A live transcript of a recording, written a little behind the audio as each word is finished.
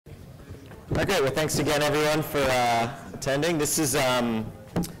Great. Well, thanks again, everyone, for attending. This is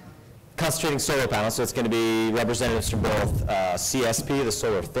concentrating solar panels, so it's going to be representatives from both CSP, the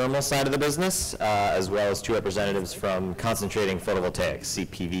solar thermal side of the business, as well as two representatives from concentrating photovoltaics,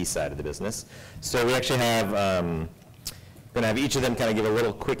 CPV side of the business. So we actually have, going to have each of them kind of give a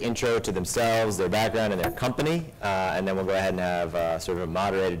little quick intro to themselves, their background, and their company, and then we'll go ahead and have sort of a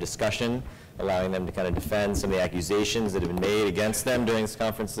moderated discussion, allowing them to kind of defend some of the accusations that have been made against them during this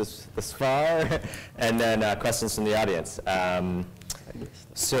conference this far, and then questions from the audience.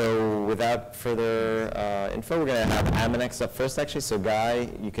 So without further info, we're going to have Amonix up first, actually. So Guy,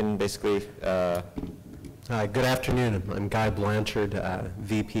 you can basically... Good afternoon. I'm Guy Blanchard,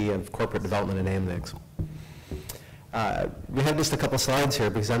 VP of Corporate Development at Amonix. We have just a couple slides here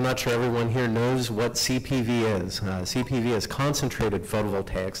because I'm not sure everyone here knows what CPV is. CPV is concentrated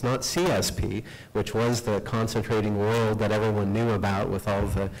photovoltaics, not CSP, which was the concentrating world that everyone knew about with all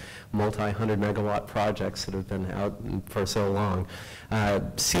of the multi-hundred megawatt projects that have been out for so long.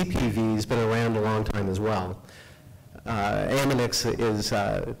 CPV has been around a long time as well. Amonix is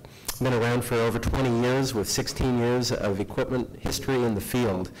been around for over 20 years with 16 years of equipment history in the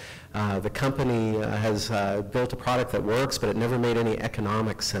field. The company has built a product that works, but it never made any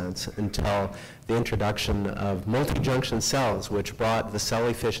economic sense until the introduction of multi-junction cells, which brought the cell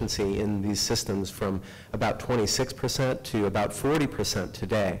efficiency in these systems from about 26% to about 40%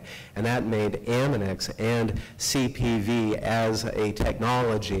 today. And that made Amonix and CPV as a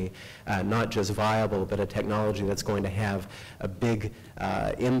technology not just viable, but a technology that's going to have a big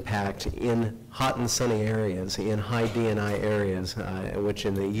impact in hot and sunny areas, in high DNI areas, which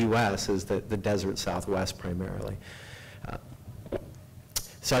in the U.S. is the desert Southwest primarily.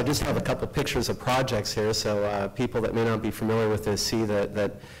 So I just have a couple pictures of projects here, so people that may not be familiar with this see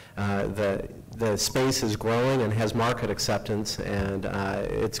that the space is growing and has market acceptance, and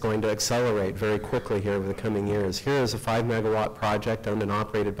it's going to accelerate very quickly here over the coming years. Here is a 5 megawatt project owned and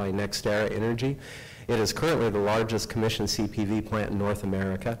operated by NextEra Energy. It is currently the largest commissioned CPV plant in North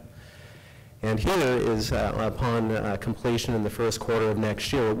America. And here is, upon completion in the first quarter of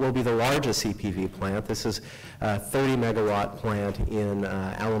next year, it will be the largest CPV plant. This is a 30 megawatt plant in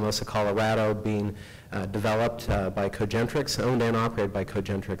Alamosa, Colorado, being developed by Cogentrix, owned and operated by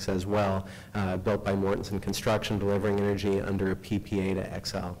Cogentrix as well, built by Mortenson Construction, delivering energy under a PPA to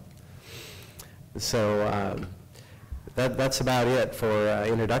XL. So that's about it for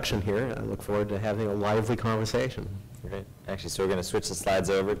introduction here. I look forward to having a lively conversation. Great. Actually, so we're going to switch the slides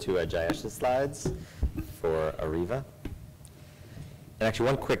over to Jayesh's slides for AREVA. And actually,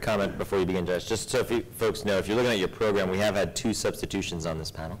 one quick comment before you begin, Jayesh, just so if you folks know, if you're looking at your program, we have had 2 substitutions on this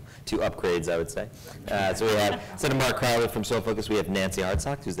panel, 2 upgrades, I would say. So we have, instead of Mark Crowley from SolFocus, we have Nancy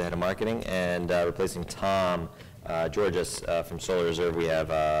Hartsock, who's the head of marketing, and replacing Tom Georgis from SolarReserve, we have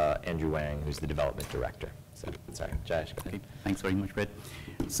Andrew Wang, who's the development director. So, sorry, Jayesh, go ahead. Okay, thanks very much, Brett.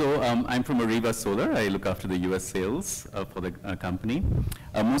 So I'm from AREVA Solar. I look after the US sales for the company.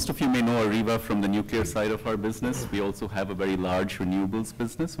 Most of you may know AREVA from the nuclear side of our business. We also have a very large renewables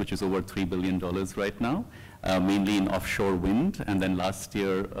business, which is over $3 billion right now, mainly in offshore wind, and then last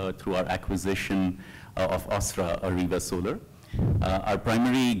year through our acquisition of Ostra, AREVA Solar. Our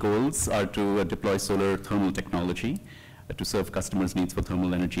primary goals are to deploy solar thermal technology to serve customers' needs for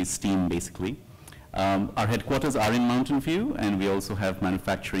thermal energy, steam basically. Our headquarters are in Mountain View, and we also have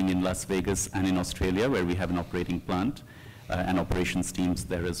manufacturing in Las Vegas and in Australia, where we have an operating plant and operations teams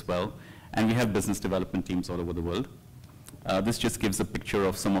there as well. And we have business development teams all over the world. This just gives a picture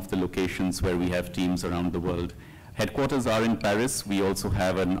of some of the locations where we have teams around the world. Headquarters are in Paris. We also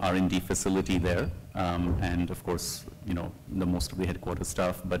have an R&D facility there. And of course, you know, most of the headquarters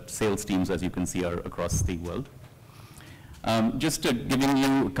staff, but sales teams, as you can see, are across the world. Just giving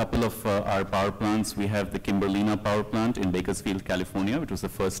you a couple of our power plants. We have the Kimberlina power plant in Bakersfield, California, which was the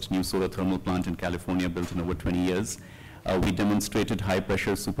first new solar thermal plant in California built in over 20 years. We demonstrated high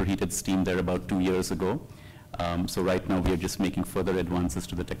pressure superheated steam there about 2 years ago. So right now we are just making further advances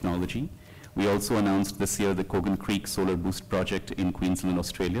to the technology. We also announced this year the Cogan Creek Solar Boost project in Queensland,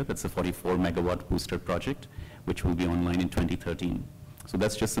 Australia. That's a 44 megawatt booster project, which will be online in 2013. So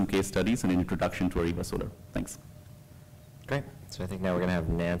that's just some case studies and an introduction to AREVA Solar. Thanks. Great. So I think now we're going to have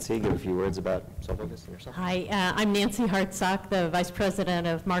Nancy give a few words about SolFocus and yourself. Hi, I'm Nancy Hartsock, the Vice President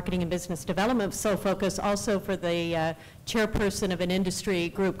of Marketing and Business Development of SolFocus, also for the chairperson of an industry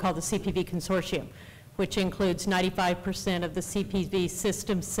group called the CPV Consortium, which includes 95% of the CPV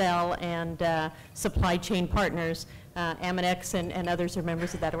system cell and supply chain partners. Amonix and others are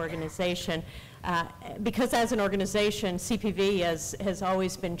members of that organization. Because as an organization, CPV has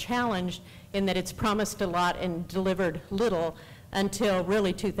always been challenged in that it's promised a lot and delivered little. until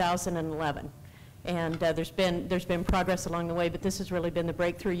really 2011. And there's been progress along the way, but this has really been the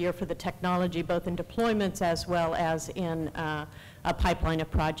breakthrough year for the technology, both in deployments as well as in a pipeline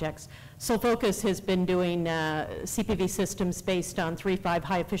of projects. SolFocus has been doing CPV systems based on 3.5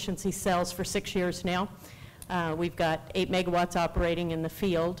 high-efficiency cells for 6 years now. We've got 8 megawatts operating in the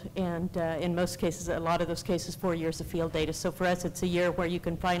field, and in most cases, a lot of those cases, 4 years of field data. So for us, it's a year where you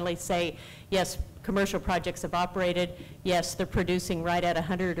can finally say, yes, commercial projects have operated. Yes, they're producing right at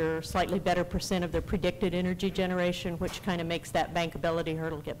 100 or slightly better % of their predicted energy generation, which kind of makes that bankability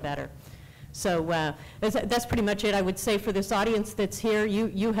hurdle get better. So that's pretty much it. I would say for this audience that's here,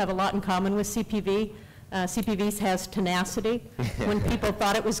 you have a lot in common with CPV. CPV has tenacity. When people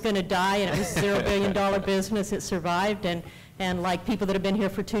thought it was going to die and it was a $0 billion business, it survived. And like people that have been here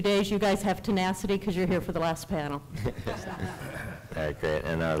for 2 days, you guys have tenacity because you're here for the last panel. All right, great.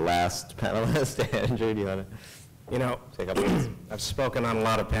 And our last panelist, Andrew, do you want to take up this? I've spoken on a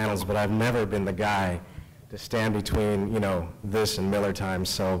lot of panels, but I've never been the guy to stand between, this and Miller time,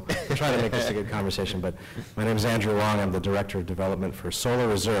 so I'm trying to make this a good conversation. But my name is Andrew Long. I'm the Director of Development for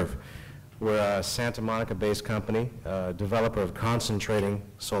SolarReserve. We're a Santa Monica-based company, developer of concentrating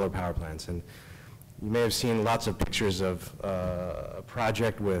solar power plants. And you may have seen lots of pictures of a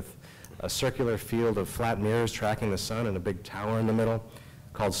project with a circular field of flat mirrors tracking the sun and a big tower in the middle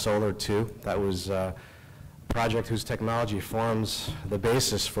called Solar 2. That was a project whose technology forms the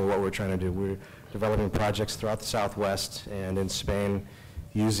basis for what we're trying to do. We're developing projects throughout the Southwest and in Spain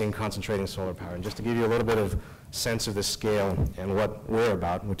using concentrating solar power. And just to give you a little bit of sense of the scale and what we're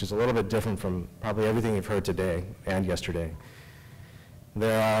about, which is a little bit different from probably everything you've heard today and yesterday.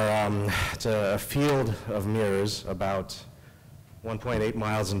 There are, it's a field of mirrors about 1.8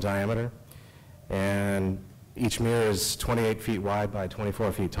 miles in diameter, and each mirror is 28 feet wide by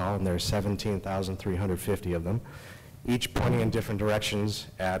 24 feet tall, and there's 17,350 of them, each pointing in different directions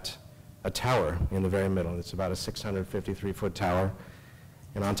at a tower in the very middle. It's about a 653-foot tower,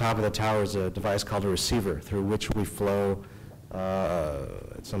 and on top of the tower is a device called a receiver through which we flow,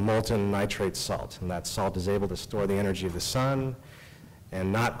 it's a molten nitrate salt, and that salt is able to store the energy of the sun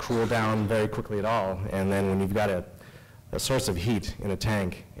and not cool down very quickly at all. And then when you've got a source of heat in a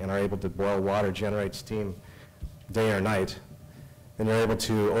tank and are able to boil water, generate steam day or night, then you're able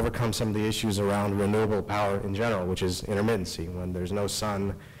to overcome some of the issues around renewable power in general, which is intermittency. When there's no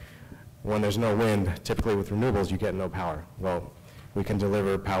sun, when there's no wind, typically with renewables you get no power. Well, we can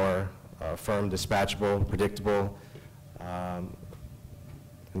deliver power, firm, dispatchable, predictable, and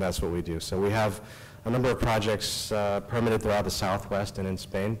that's what we do. So we have a number of projects permitted throughout the Southwest and in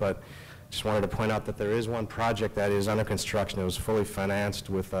Spain, but just wanted to point out that there is one project that is under construction. It was fully financed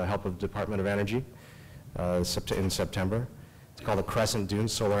with the help of the Department of Energy in September. It's called the Crescent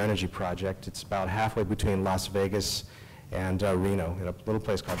Dunes Solar Energy Project. It's about halfway between Las Vegas and Reno, in a little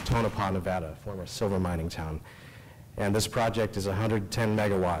place called Tonopah, Nevada, a former silver mining town. And this project is 110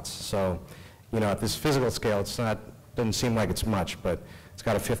 megawatts. So, at this physical scale, doesn't seem like it's much, but it's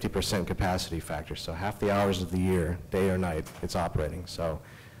got a 50% capacity factor. So half the hours of the year, day or night, it's operating. So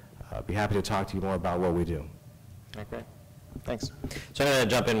I'd be happy to talk to you more about what we do. Okay, thanks. So I'm going to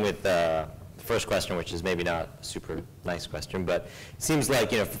jump in with the first question, which is maybe not a super nice question, but it seems like,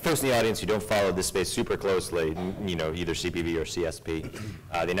 for folks in the audience who don't follow this space super closely, either CPV or CSP,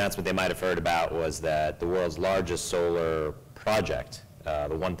 the announcement they might have heard about was that the world's largest solar project,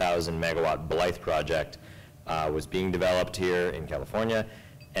 the 1,000 megawatt Blythe project, was being developed here in California,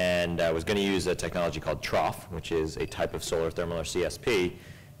 and was going to use a technology called TROF, which is a type of solar thermal or CSP,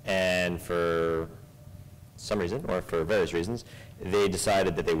 and for some reason, or for various reasons, they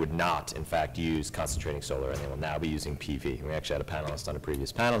decided that they would not, in fact, use concentrating solar, and they will now be using PV. We actually had a panelist on a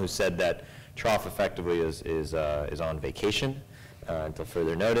previous panel who said that TROF effectively is on vacation until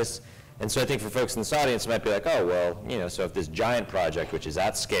further notice. And so I think for folks in this audience, it might be like, oh, well, so if this giant project, which is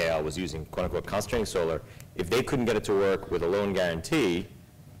at scale, was using quote-unquote concentrating solar, if they couldn't get it to work with a loan guarantee,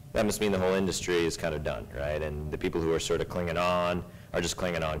 that must mean the whole industry is kind of done, right? And the people who are sort of clinging on are just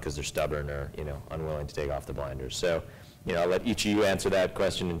clinging on because they're stubborn or, unwilling to take off the blinders. So, I'll let each of you answer that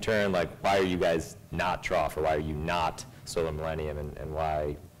question in turn, like, why are you guys not TROF, or why are you not Solar Millennium, and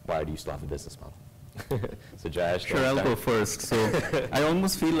why do you still have a business model? So Jayesh, sure, I'll go first. So I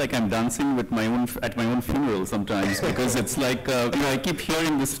almost feel like I'm dancing with at my own funeral sometimes, because it's like I keep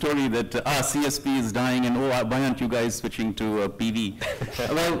hearing this story that CSP is dying, and why aren't you guys switching to PV?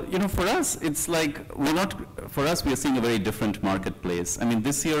 Well, for us it's like for us we are seeing a very different marketplace. I mean,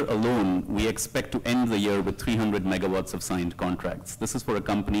 this year alone we expect to end the year with 300 megawatts of signed contracts. This is for a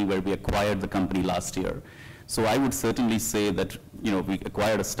company where we acquired the company last year. So I would certainly say that, we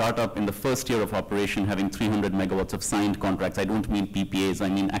acquired a startup in the first year of operation having 300 megawatts of signed contracts. I don't mean PPAs, I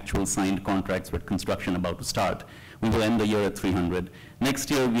mean actual signed contracts with construction about to start. We will end the year at 300.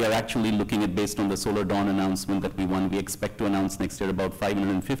 Next year, we are actually looking at, based on the Solar Dawn announcement that we won, we expect to announce next year about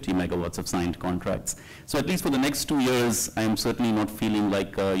 550 megawatts of signed contracts. So at least for the next 2 years, I am certainly not feeling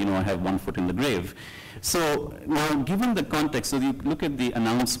like, I have 1 foot in the grave. So now, given the context, so you look at the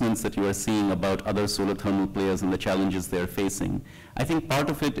announcements that you are seeing about other solar thermal players and the challenges they're facing. I think part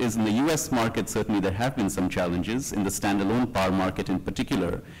of it is in the US market, certainly there have been some challenges, in the standalone power market in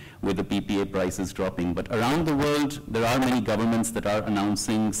particular, with the PPA prices dropping. But around the world, there are many governments that are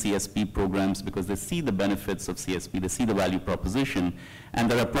announcing CSP programs because they see the benefits of CSP, they see the value proposition, and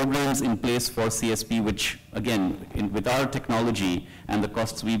there are programs in place for CSP which, again, with our technology and the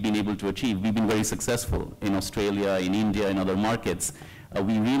costs we've been able to achieve, we've been very successful in Australia, in India, in other markets.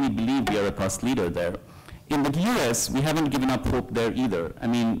 We really believe we are a cost leader there. In the US, we haven't given up hope there either. I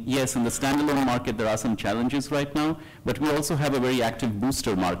mean, yes, in the standalone market, there are some challenges right now, but we also have a very active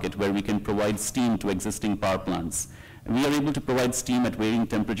booster market where we can provide steam to existing power plants. And we are able to provide steam at varying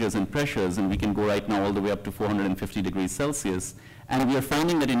temperatures and pressures, and we can go right now all the way up to 450 degrees Celsius. And we are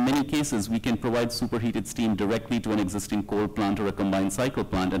finding that in many cases, we can provide superheated steam directly to an existing coal plant or a combined cycle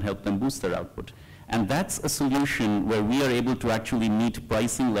plant and help them boost their output. And that's a solution where we are able to actually meet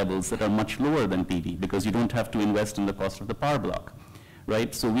pricing levels that are much lower than PV because you don't have to invest in the cost of the power block,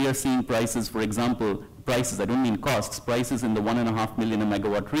 right? So we are seeing prices, for example, prices, I don't mean costs, prices in the 1.5 million a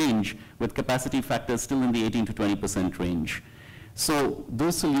megawatt range with capacity factors still in the 18 to 20% range. So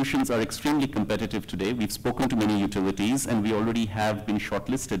those solutions are extremely competitive today. We've spoken to many utilities and we already have been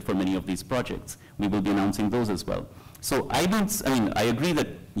shortlisted for many of these projects. We will be announcing those as well. So I agree that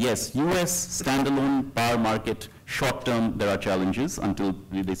yes, US standalone power market, short term, there are challenges until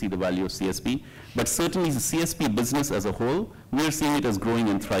they see the value of CSP. But certainly the CSP business as a whole, we're seeing it as growing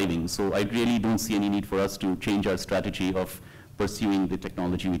and thriving. So I really don't see any need for us to change our strategy of pursuing the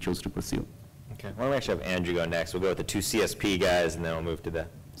technology we chose to pursue. Okay, why don't we actually have Andrew go next? We'll go with the 2 CSP guys and then we'll move to the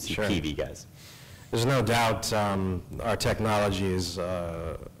CPV guys. There's no doubt our technology is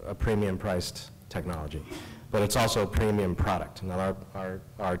a premium priced technology, but it's also a premium product. Now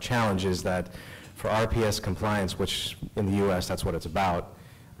our challenge is that for RPS compliance, which in the US that's what it's about,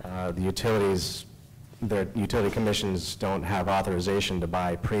 the utilities, their utility commissions don't have authorization to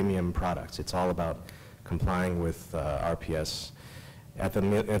buy premium products. It's all about complying with RPS at the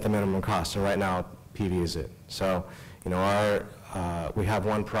minimum cost, and right now PV is it. So, we have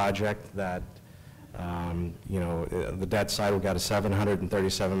one project that, the debt side, we've got a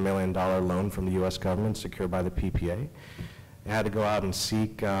 $737 million loan from the US government secured by the PPA. They had to go out and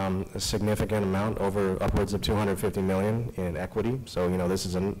seek a significant amount, upwards of $250 million in equity. So, this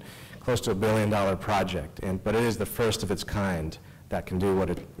is close to $1 billion project, but it is the first of its kind that can do what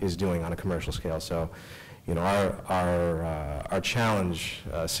it is doing on a commercial scale. So, our challenge,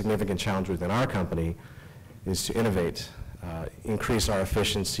 significant challenge within our company, is to innovate, increase our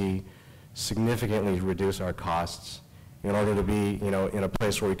efficiency, significantly reduce our costs in order to be, in a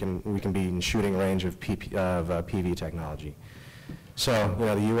place where we can be in shooting range of PV technology. So,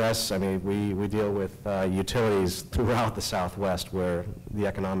 the U.S., we deal with utilities throughout the Southwest where the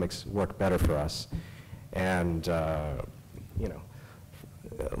economics work better for us, and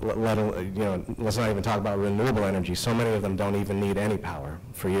let's not even talk about renewable energy. So many of them don't even need any power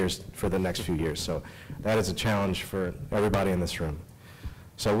for the next few years. So that is a challenge for everybody in this room.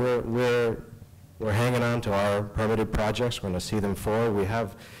 So we're hanging on to our permitted projects. We're going to see them forward. We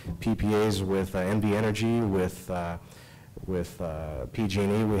have PPAs with NV Energy, with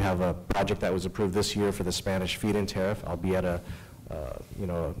PG&E. We have a project that was approved this year for the Spanish feed-in tariff, albeit a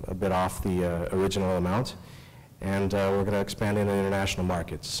bit off the original amount. And we're going to expand into international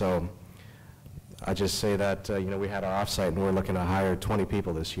markets. So I just say that we had our offsite and we're looking to hire 20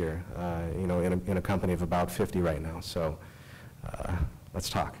 people this year, in a company of about 50 right now. So let's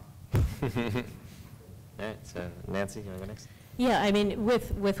talk. All right, so Nancy, you want to go next? Yeah,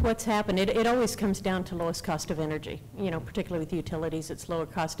 with what's happened, it always comes down to lowest cost of energy. Particularly with utilities, it's lower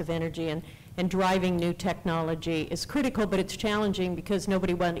cost of energy, and driving new technology is critical, but it's challenging because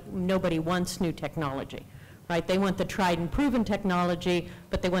nobody wants new technology. Right? They want the tried and proven technology,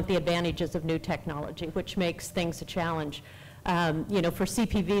 but they want the advantages of new technology, which makes things a challenge. For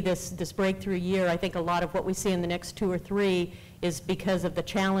CPV, this breakthrough year, I think a lot of what we see in the next 2 or 3 is because of the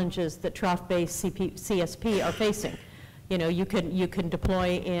challenges that trough-based CSP are facing. You can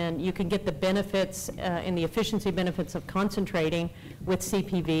deploy and you can get the benefits and the efficiency benefits of concentrating with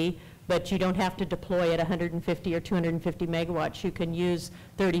CPV, but you don't have to deploy at 150 or 250 megawatts. You can use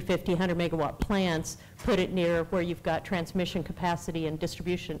 30, 50, 100 megawatt plants, put it near where you've got transmission capacity and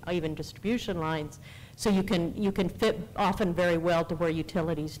distribution, even distribution lines. So you can fit often very well to where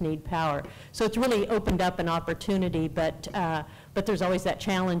utilities need power. So it's really opened up an opportunity, but there's always that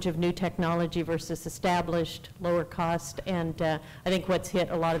challenge of new technology versus established, lower cost, and I think what's hit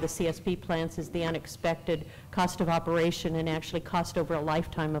a lot of the CSP plants is the unexpected cost of operation and actually cost over a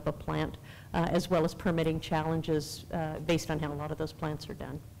lifetime of a plant, as well as permitting challenges based on how a lot of those plants are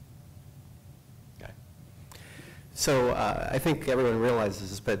done. Okay. So I think everyone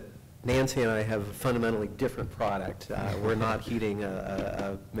realizes this, but Nancy and I have a fundamentally different product. We're not heating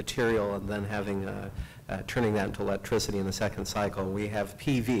a material and then turning that into electricity in the second cycle. We have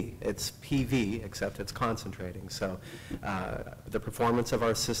PV. It's PV, except it's concentrating. So the performance of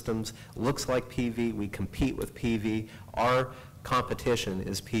our systems looks like PV. We compete with PV. Our competition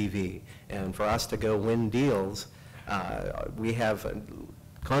is PV. And for us to go win deals, we have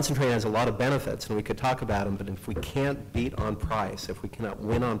concentrating has a lot of benefits, and we could talk about them, but if we can't beat on price, if we cannot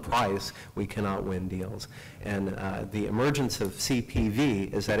win on price, we cannot win deals. And the emergence of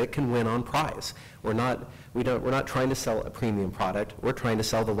CPV is that it can win on price. We're not trying to sell a premium product. We're trying to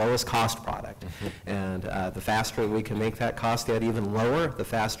sell the lowest cost product. And the faster we can make that cost get even lower, the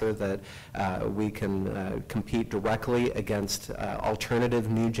faster that we can compete directly against alternative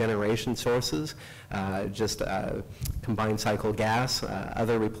new generation sources, just combined cycle gas,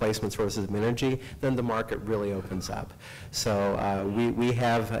 other replacement sources of energy, then the market really opens up. So we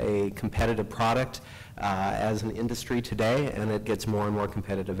have a competitive product as an industry today, and it gets more and more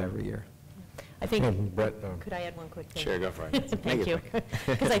competitive every year. I think, could I add one quick thing? Sure, go for it. Thank you.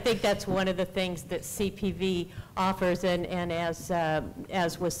 Because I think that's one of the things that CPV offers, and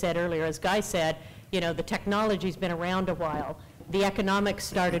as was said earlier, as Guy said, you know, the technology's been around a while. The economics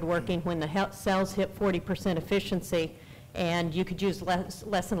started working when the cells hit 40% efficiency, and you could use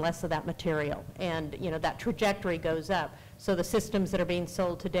less and less of that material. And, you know, that trajectory goes up. So the systems that are being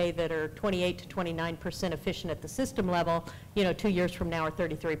sold today that are 28 to 29% efficient at the system level, you know, 2 years from now are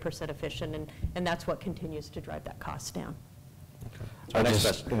 33% efficient, and that's what continues to drive that cost down. I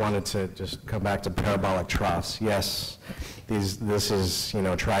just wanted to just come back to parabolic troughs. Yes, this is, you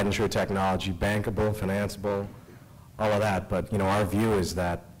know, tried and true technology, bankable, financeable, all of that, but, you know, our view is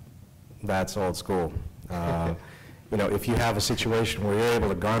that that's old school. You know, if you have a situation where you're able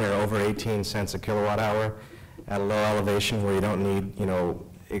to garner over 18 cents a kilowatt hour at a low elevation where you don't need, you know,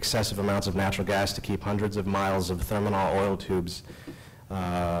 excessive amounts of natural gas to keep hundreds of miles of thermal oil tubes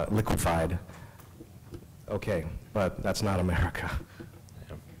liquefied, okay, but that's not America.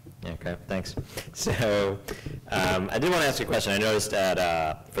 Yeah, okay, thanks. So I did want to ask you a question. I noticed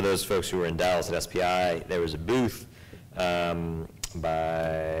that for those folks who were in Dallas at SPI, there was a booth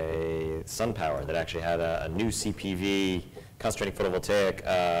by SunPower that actually had a new CPV concentrating photovoltaic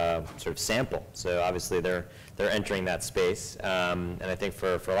sort of sample. So obviously they're entering that space, and I think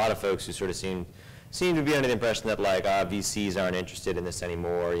for a lot of folks who sort of seem to be under the impression that like VCs aren't interested in this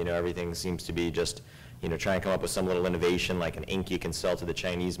anymore. You know, everything seems to be just, you know, try and come up with some little innovation like an ink you can sell to the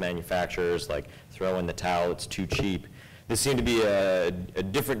Chinese manufacturers, like throw in the towel, it's too cheap. This seemed to be a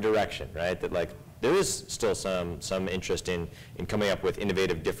different direction, right? That like there is still some interest in coming up with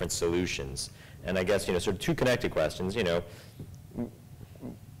innovative different solutions. And I guess, you know, sort of two connected questions, you know,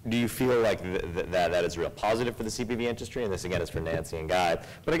 do you feel like that is real positive for the CPV industry? And this again is for Nancy and Guy.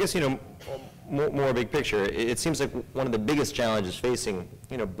 But I guess, you know, more big picture, it seems like one of the biggest challenges facing,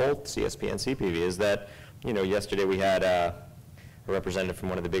 you know, both CSP and CPV is that, you know, yesterday we had a representative from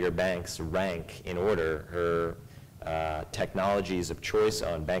one of the bigger banks rank in order her technologies of choice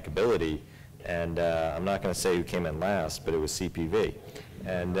on bankability. And I'm not going to say who came in last, but it was CPV.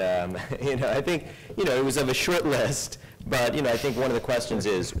 And, you know, I think, you know, it was of a short list, but, you know, I think one of the questions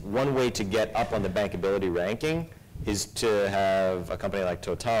is, one way to get up on the bankability ranking is to have a company like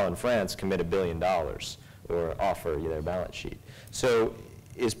Total in France commit $1 billion or offer their balance sheet. So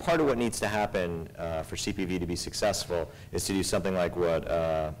is part of what needs to happen for CPV to be successful is to do something like what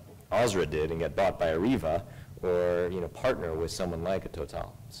Osra did and get bought by AREVA, or, you know, partner with someone like a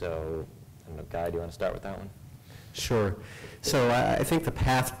Total. So, I don't know, Guy, do you want to start with that one? Sure. So I think the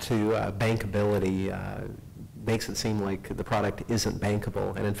path to bankability makes it seem like the product isn't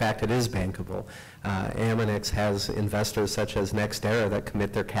bankable, and in fact it is bankable. Amonix has investors such as NextEra that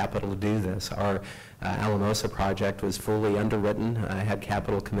commit their capital to do this. Our Alamosa project was fully underwritten, had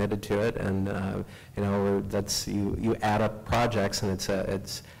capital committed to it, and you know, that's you add up projects, and it's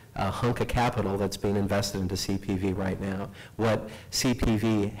a hunk of capital that's being invested into CPV right now. What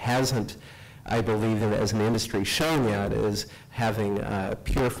CPV hasn't I believe that as an industry shown yet is having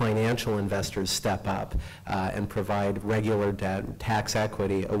pure financial investors step up and provide regular debt, tax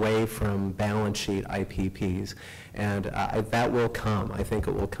equity away from balance sheet IPPs. And that will come. I think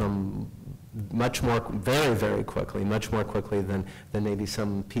it will come much more, very, very quickly, much more quickly than maybe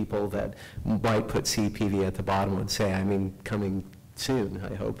some people that might put CPV at the bottom would say. I mean, coming soon,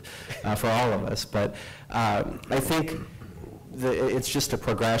 I hope, for all of us. But I think it's just a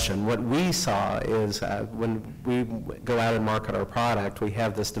progression. What we saw is when we go out and market our product, we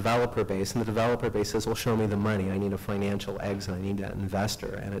have this developer base, and the developer base says, well, show me the money. I need a financial exit. I need an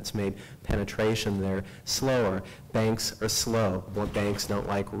investor. And it's made penetration there slower. Banks are slow. More banks don't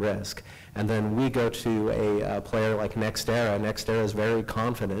like risk. And then we go to a player like NextEra. NextEra is very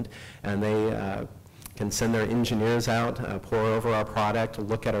confident, and they can send their engineers out, pour over our product,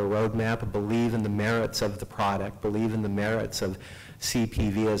 look at our roadmap, believe in the merits of the product, believe in the merits of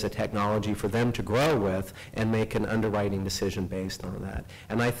CPV as a technology for them to grow with, and make an underwriting decision based on that.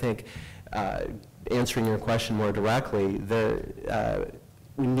 And I think, answering your question more directly,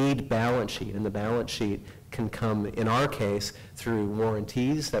 we need balance sheet, and the balance sheet can come, in our case, through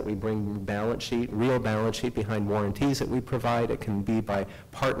warranties that we bring balance sheet, real balance sheet behind warranties that we provide. It can be by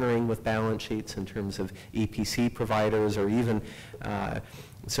partnering with balance sheets in terms of EPC providers, or even,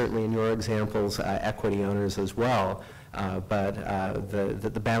 certainly in your examples, equity owners as well. But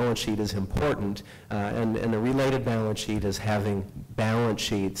the balance sheet is important, and the related balance sheet is having balance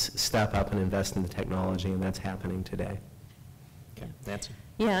sheets step up and invest in the technology, and that's happening today. Okay, Nancy?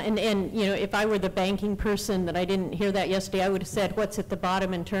 Yeah, and you know, if I were the banking person that I didn't hear that yesterday, I would have said what's at the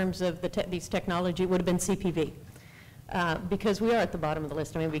bottom in terms of these technology would have been CPV. Because we are at the bottom of the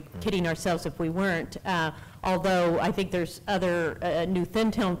list. I mean, we'd be kidding ourselves if we weren't. Although I think there's other new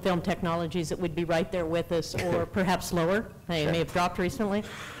thin film technologies that would be right there with us, or perhaps lower. They may have dropped recently.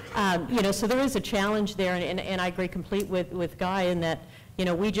 You know, so there is a challenge there, and I agree complete with Guy in that, you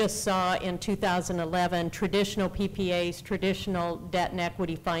know, we just saw in 2011 traditional PPAs, traditional debt and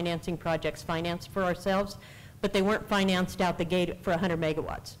equity financing projects financed for ourselves, but they weren't financed out the gate for 100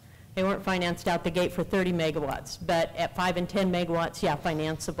 megawatts. They weren't financed out the gate for 30 megawatts, but at 5 and 10 megawatts, yeah,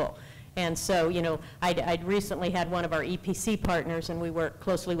 financeable. And so, you know, I'd recently had one of our EPC partners, and we work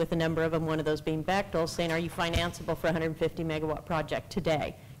closely with a number of them, one of those being Bechtel, saying, are you financeable for a 150 megawatt project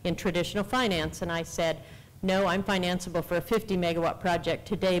today in traditional finance? And I said, no, I'm financeable for a 50 megawatt project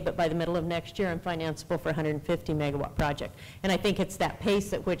today, but by the middle of next year, I'm financeable for a 150 megawatt project. And I think it's that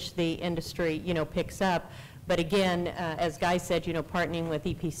pace at which the industry, you know, picks up. But again, as Guy said, you know, partnering with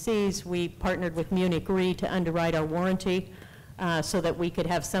EPCs, we partnered with Munich Re to underwrite our warranty so that we could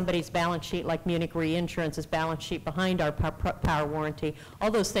have somebody's balance sheet, like Munich Re Insurance's balance sheet, behind our power warranty. All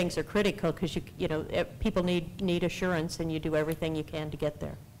those things are critical because, you know, people need assurance, and you do everything you can to get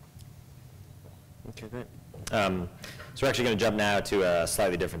there. Okay, great. So we're actually going to jump now to a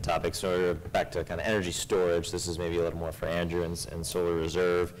slightly different topic. So we're back to kind of energy storage. This is maybe a little more for Andrew and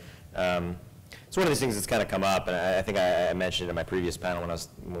SolReserve. So one of these things that's kind of come up, and I think I mentioned in my previous panel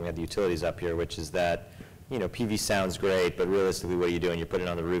when we had the utilities up here, which is that, you know, PV sounds great, but realistically, what are you doing? You're putting it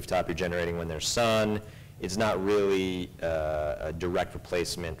on the rooftop, you're generating when there's sun. It's not really a direct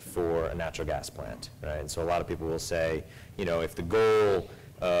replacement for a natural gas plant, right? And so a lot of people will say, you know, if the goal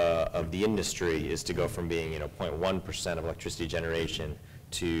of the industry is to go from being, you know, 0.1% of electricity generation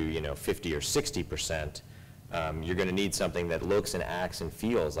to, you know, 50 or 60%, you're going to need something that looks and acts and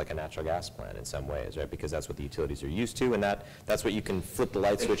feels like a natural gas plant in some ways, right? Because that's what the utilities are used to, and that's what you can flip the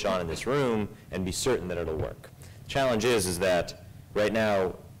light switch on in this room and be certain that it'll work. The challenge is that right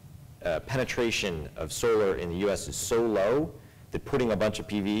now, penetration of solar in the U.S. is so low that putting a bunch of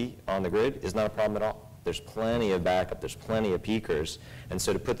PV on the grid is not a problem at all. There's plenty of backup, there's plenty of peakers, and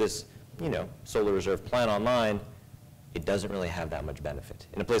so to put this, you know, SolReserve plant online, it doesn't really have that much benefit.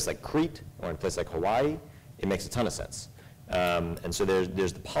 In a place like Crete or in a place like Hawaii, it makes a ton of sense. And so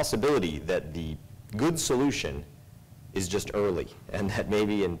there's the possibility that the good solution is just early, and that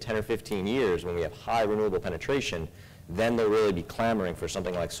maybe in 10 or 15 years, when we have high renewable penetration, then they'll really be clamoring for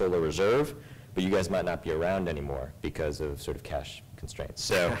something like SolReserve, but you guys might not be around anymore because of sort of cash constraints.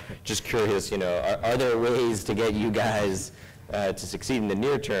 So just curious, you know, are there ways to get you guys to succeed in the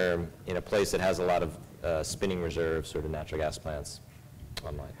near term in a place that has a lot of spinning reserve sort of natural gas plants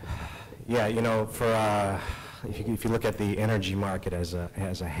online? Yeah, you know, for if you look at the energy market as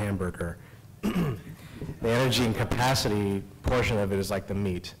a hamburger, the energy and capacity portion of it is like the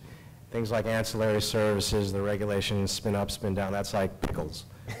meat. Things like ancillary services, the regulations, spin up, spin down, that's like pickles,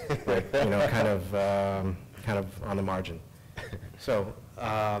 right? You know, kind of on the margin. So,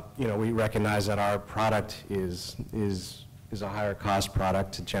 you know, we recognize that our product is a higher cost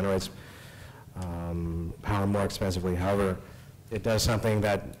product. It generates power more expensively. However, it does something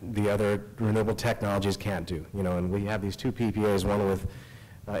that the other renewable technologies can't do. You know, and we have these two PPAs, one with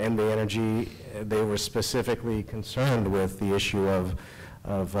NV Energy. They were specifically concerned with the issue of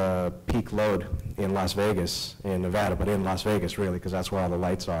peak load in Las Vegas, in Nevada, but in Las Vegas really, because that's where all the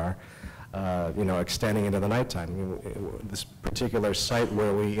lights are, you know, extending into the nighttime. You know, this particular site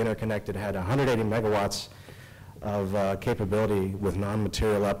where we interconnected had 180 megawatts of capability with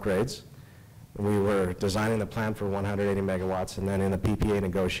non-material upgrades. We were designing the plant for 180 megawatts, and then in the PPA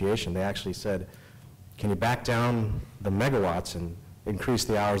negotiation, they actually said, can you back down the megawatts and increase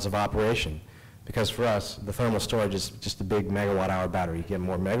the hours of operation? Because for us, the thermal storage is just a big megawatt-hour battery. You get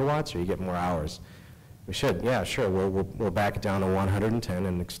more megawatts or you get more hours. We should, yeah, sure, we'll back it down to 110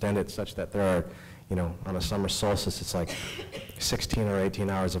 and extend it such that there are, you know, on a summer solstice, it's like 16 or 18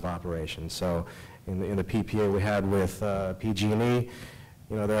 hours of operation. So in the PPA we had with PG&E,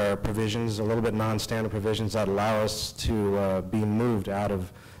 you know, there are provisions, a little bit non-standard provisions that allow us to be moved out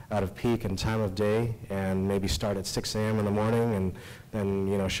of peak and time of day and maybe start at 6 a.m. in the morning and then,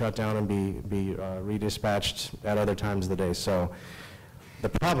 you know, shut down and be redispatched at other times of the day. So the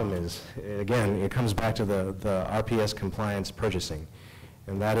problem is, again, it comes back to the RPS compliance purchasing.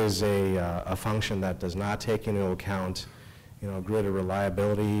 And that is a function that does not take into account, you know, grid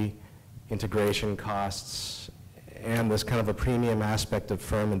reliability, integration costs, and this kind of a premium aspect of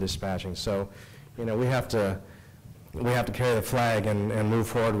firm and dispatching. So, you know, we have to carry the flag and move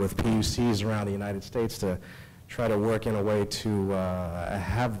forward with PUCs around the United States to try to work in a way to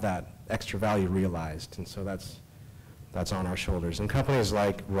have that extra value realized. And so that's on our shoulders. And companies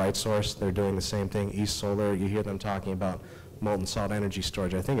like RightSource, they're doing the same thing. East Solar, you hear them talking about molten salt energy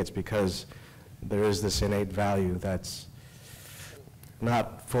storage. I think it's because there is this innate value that's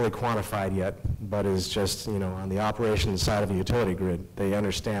not fully quantified yet, but is just, you know, on the operations side of a utility grid. They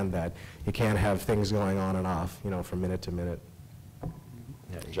understand that you can't have things going on and off, you know, from minute to minute.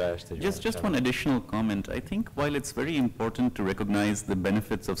 Yeah, Jayesh, did you Just one additional comment. I think while it's very important to recognize the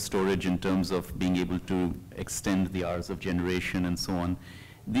benefits of storage in terms of being able to extend the hours of generation and so on,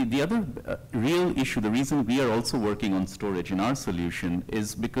 the other real issue, the reason we are also working on storage in our solution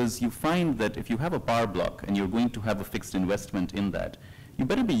is because you find that if you have a power block and you're going to have a fixed investment in that, you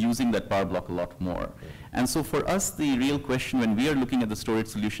better be using that power block a lot more. And so for us, the real question when we are looking at the storage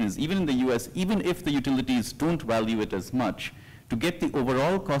solution is, even in the US, even if the utilities don't value it as much, to get the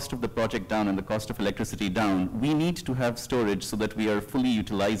overall cost of the project down and the cost of electricity down, we need to have storage so that we are fully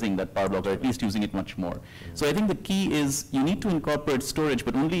utilizing that power block, or at least using it much more. So I think the key is you need to incorporate storage,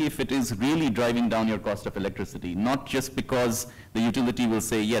 but only if it is really driving down your cost of electricity, not just because the utility will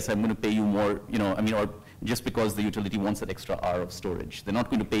say, yes, I'm going to pay you more, you know, I mean, or just because the utility wants that extra hour of storage. They're not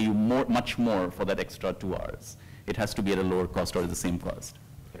going to pay you much more for that extra 2 hours. It has to be at a lower cost or at the same cost.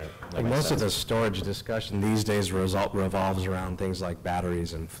 Like most of the storage discussion these days revolves around things like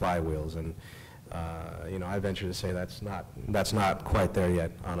batteries and flywheels, and you know, I venture to say that's not quite there yet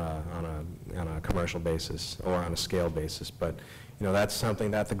on a commercial basis or on a scale basis. But you know, that's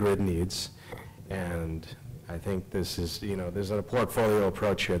something that the grid needs, and I think this is, you know, there's a portfolio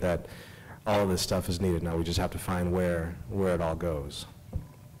approach here that all of this stuff is needed. Now we just have to find where it all goes.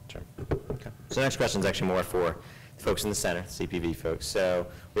 Sure. Okay. So the next question is actually more for folks in the center, CPV folks. So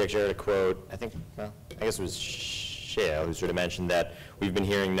we actually heard a quote, I think, well, I guess it was Shale who sort of mentioned that we've been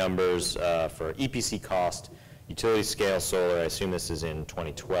hearing numbers for EPC cost, utility scale solar, I assume this is in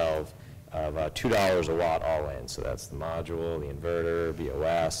 2012, of $2 a watt all in. So that's the module, the inverter,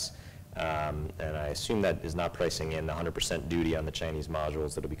 BOS, and I assume that is not pricing in the 100% duty on the Chinese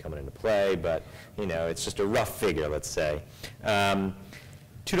modules that will be coming into play, but you know, it's just a rough figure, let's say.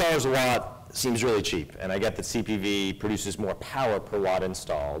 $2 a watt seems really cheap, and I get that CPV produces more power per watt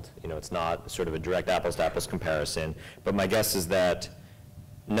installed. You know, it's not sort of a direct apples-to-apples comparison, but my guess is that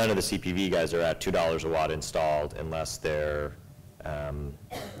none of the CPV guys are at $2 a watt installed unless they're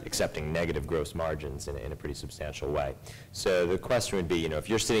accepting negative gross margins in a pretty substantial way. So the question would be, you know, if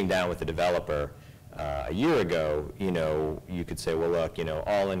you're sitting down with a developer a year ago, you know, you could say, well, look, you know,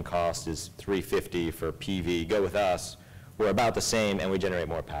 all-in cost is $350 for PV. Go with us. We're about the same, and we generate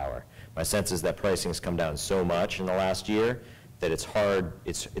more power. My sense is that pricing has come down so much in the last year that it's hard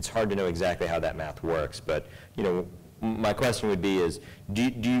to know exactly how that math works. But you know, my question would be is, do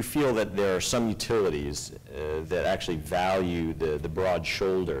you feel that there are some utilities that actually value the broad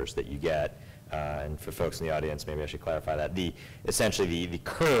shoulders that you get? And for folks in the audience, maybe I should clarify that. Essentially the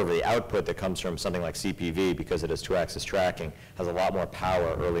curve, the output that comes from something like CPV, because it has 2-axis tracking, has a lot more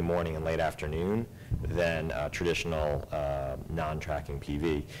power early morning and late afternoon than traditional non-tracking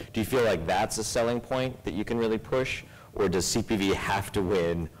PV. Do you feel like that's a selling point that you can really push, or does CPV have to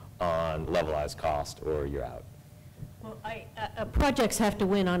win on levelized cost, or you're out. Well, projects have to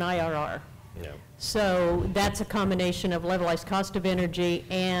win on IRR. Yeah. So that's a combination of levelized cost of energy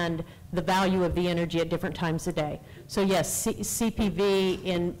and the value of the energy at different times a day. So yes, CPV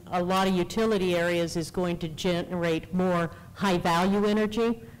in a lot of utility areas is going to generate more high-value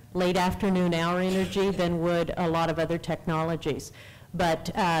energy, late afternoon hour energy, than would a lot of other technologies.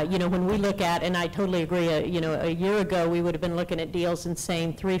 But, you know, when we look at, and I totally agree, you know, a year ago we would have been looking at deals and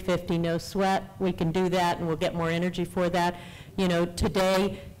saying 350, no sweat, we can do that and we'll get more energy for that. You know,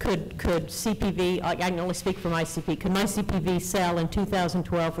 today, could CPV, I can only speak for my CPV, could my CPV sell in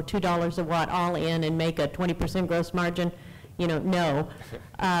 2012 for $2 a watt all in and make a 20% gross margin? You know, no.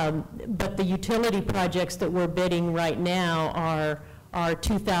 But the utility projects that we're bidding right now are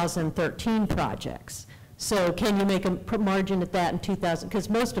 2013 projects. So can you make a margin at that in 2000? Because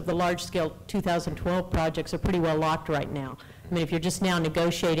most of the large-scale 2012 projects are pretty well locked right now. I mean, if you're just now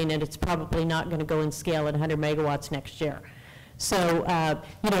negotiating it, it's probably not going to go and scale at 100 megawatts next year. So,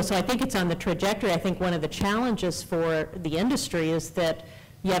 you know, so I think it's on the trajectory. I think one of the challenges for the industry is that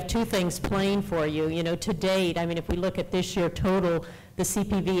you have two things playing for you. You know, to date, I mean, if we look at this year total, the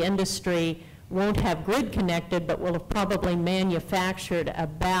CPV industry won't have grid connected, but will have probably manufactured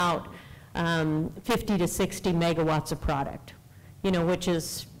about 50 to 60 megawatts of product, you know, which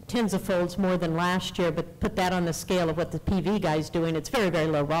is tens of folds more than last year, but put that on the scale of what the PV guy's doing, it's very, very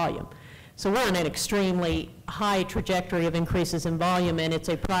low volume. So we're on an extremely high trajectory of increases in volume, and it's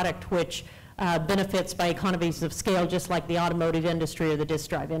a product which benefits by economies of scale, just like the automotive industry or the disk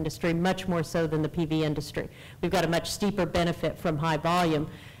drive industry, much more so than the PV industry. We've got a much steeper benefit from high volume.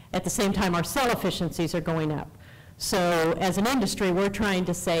 At the same time, our cell efficiencies are going up. So as an industry, we're trying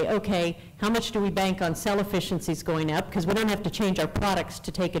to say, okay, how much do we bank on cell efficiencies going up? Because we don't have to change our products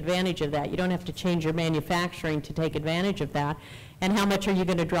to take advantage of that. You don't have to change your manufacturing to take advantage of that. And how much are you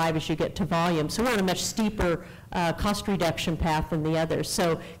going to drive as you get to volume? So we're on a much steeper cost reduction path than the others.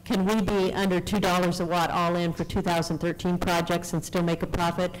 So can we be under $2 a watt all in for 2013 projects and still make a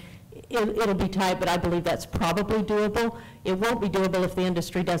profit? It'll be tight, but I believe that's probably doable. It won't be doable if the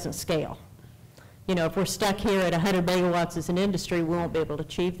industry doesn't scale. You know, if we're stuck here at 100 megawatts as an industry, we won't be able to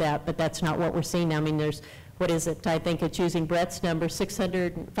achieve that, but that's not what we're seeing now. I mean, there's, what is it? I think it's using Brett's number,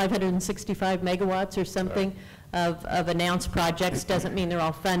 565 megawatts or something of announced projects. Doesn't mean they're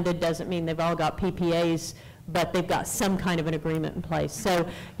all funded, doesn't mean they've all got PPAs, but they've got some kind of an agreement in place. So,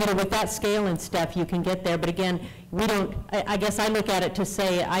 you know, with that scale and stuff, you can get there. But again, we don't, I guess I look at it to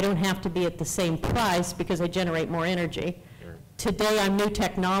say I don't have to be at the same price because I generate more energy. Today I'm new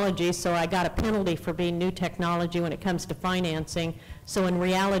technology, so I got a penalty for being new technology when it comes to financing. So in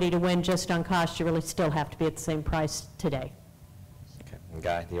reality, to win just on cost, you really still have to be at the same price today. Okay. And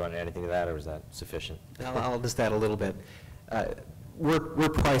Guy, do you want to add anything to that, or is that sufficient? I'll just add a little bit. We're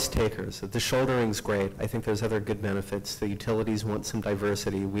price takers. The shouldering's great. I think there's other good benefits. The utilities want some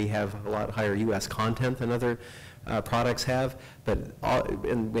diversity. We have a lot higher U.S. content than other products have, but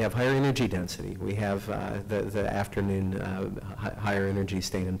and we have higher energy density. We have the afternoon higher energy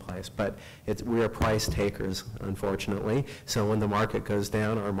staying in place, but we are price takers, unfortunately. So when the market goes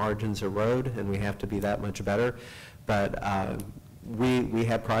down, our margins erode, and we have to be that much better. But we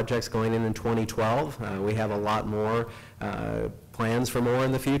have projects going in 2012. We have a lot more plans for more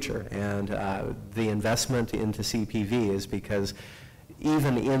in the future, and the investment into CPV is because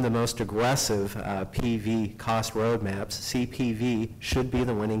even in the most aggressive PV cost roadmaps, CPV should be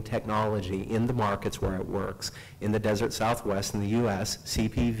the winning technology in the markets where it works. In the desert Southwest in the U.S.,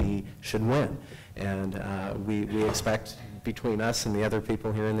 CPV should win. And we expect between us and the other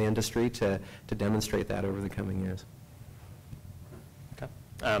people here in the industry to demonstrate that over the coming years. Okay.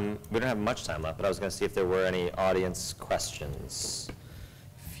 We don't have much time left, but I was going to see if there were any audience questions.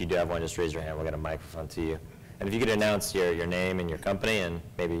 If you do have one, just raise your hand. We'll get a microphone to you. And if you could announce your name and your company and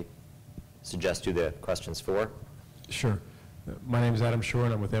maybe suggest who the question's for. Sure. My name is Adam Shore,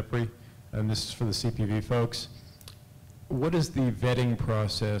 and I'm with EPRI, and this is for the CPV folks. What is the vetting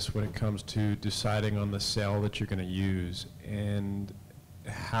process when it comes to deciding on the cell that you're going to use, and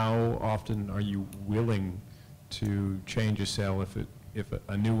how often are you willing to change a cell if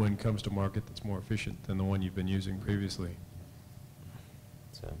a new one comes to market that's more efficient than the one you've been using previously?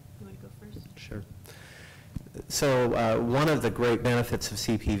 So. You want to go first? Sure. So one of the great benefits of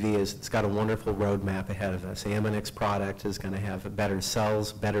CPV is it's got a wonderful roadmap ahead of us. The Amonix product is going to have better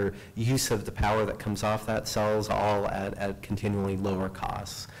cells, better use of the power that comes off that cells, all at continually lower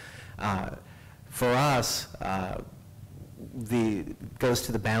costs. For us, goes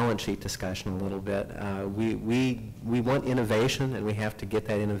to the balance sheet discussion a little bit. We want innovation, and we have to get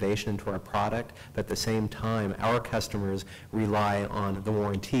that innovation into our product, but at the same time, our customers rely on the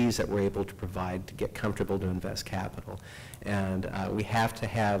warranties that we're able to provide to get comfortable to invest capital. And we have to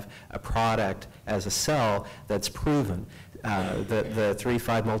have a product as a cell that's proven. The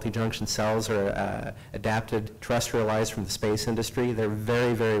 3-5 multi-junction cells are adapted, terrestrialized from the space industry. They're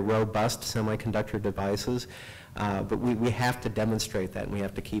very, very robust semiconductor devices. But we have to demonstrate that, and we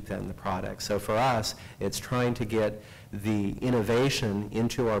have to keep that in the product. So for us, it's trying to get the innovation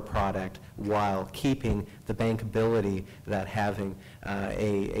into our product while keeping the bankability that having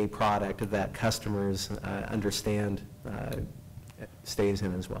a product that customers understand stays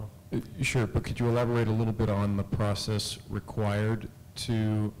in as well. Sure, but could you elaborate a little bit on the process required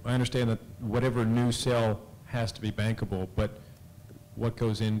to, I understand that whatever new cell has to be bankable, but what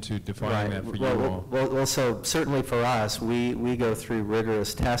goes into defining that for you all? Well, so certainly for us, we go through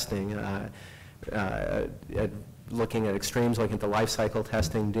rigorous testing, looking at extremes, looking at the life cycle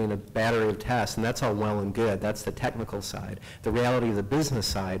testing, doing a battery of tests, and that's all well and good. That's the technical side. The reality of the business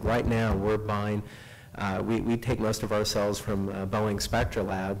side, right now we're buying, we take most of our cells from Boeing Spectra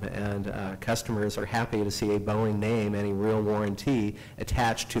Lab, and customers are happy to see a Boeing name and a real warranty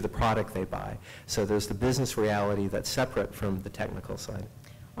attached to the product they buy. So there's the business reality that's separate from the technical side.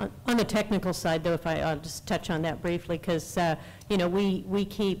 On the technical side, though, if I'll just touch on that briefly, because you know, we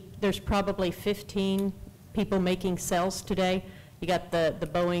keep, there's probably 15 people making cells today. You got the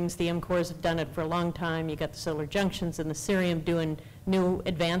Boeings, the MCORs have done it for a long time. You got the Solar Junctions and the Cerium doing new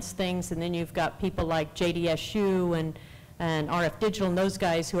advanced things, and then you've got people like JDSU and RF Digital and those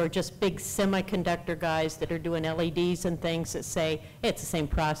guys who are just big semiconductor guys that are doing LEDs and things that say, hey, it's the same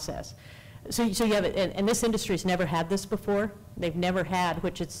process. So you have it, and this industry's never had this before. They've never had,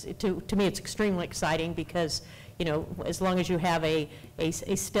 which it's, to me it's extremely exciting because, you know, as long as you have a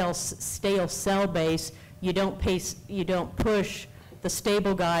stale cell base, you don't push the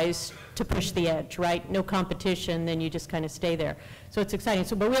stable guys to push the edge, right? No competition, then you just kind of stay there. So it's exciting.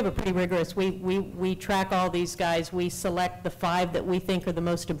 So, but we have a pretty rigorous, we track all these guys. We select the 5 that we think are the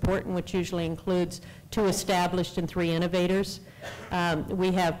most important, which usually includes 2 established and 3 innovators.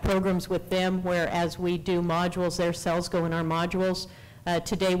 We have programs with them where as we do modules, their cells go in our modules.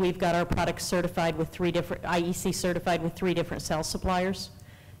 Today we've got our products certified with 3 different, IEC certified with 3 different cell suppliers.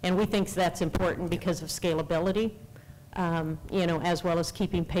 And we think that's important because of scalability. You know, as well as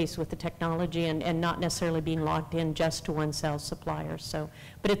keeping pace with the technology and not necessarily being locked in just to one cell supplier. So,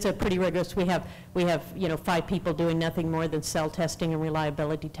 but it's a pretty rigorous. We have you know 5 people doing nothing more than cell testing and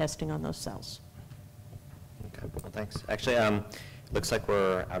reliability testing on those cells. Okay, well, thanks. Actually, looks like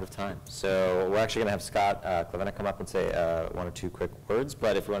we're out of time. So we're actually going to have Scott Clavena come up and say 1 or 2 quick words.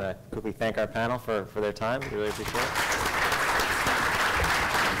 But if you want to quickly thank our panel for their time, we really appreciate it.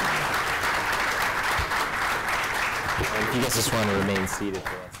 And you guys just want to remain seated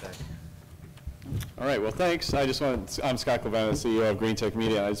for 1 second. All right, well, thanks. I'm Scott Clavena, CEO of Greentech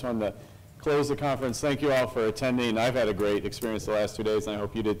Media. I just wanted to close the conference. Thank you all for attending. I've had a great experience the last 2 days, and I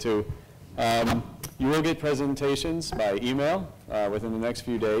hope you did too. You will get presentations by email within the next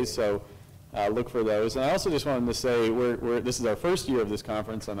few days, so look for those. And I also just wanted to say this is our first year of this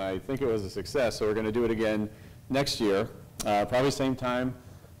conference, and I think it was a success, so we're going to do it again next year, probably same time.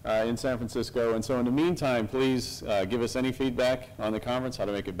 In San Francisco, and so in the meantime, please give us any feedback on the conference, how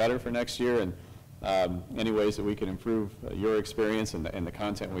to make it better for next year, and any ways that we can improve your experience and the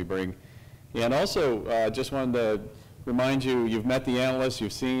content we bring. And also, just wanted to remind you, you've met the analysts,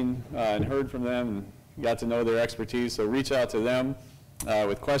 you've seen and heard from them, and got to know their expertise, so reach out to them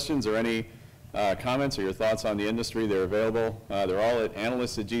with questions or any comments or your thoughts on the industry. They're available. They're all at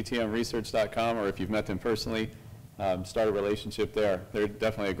analyst@gtmresearch.com, or if you've met them personally, start a relationship there. They're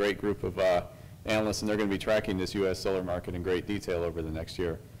definitely a great group of analysts, and they're going to be tracking this U.S. solar market in great detail over the next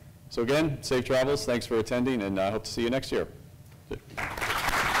year. So again, safe travels. Thanks for attending, and I hope to see you next year.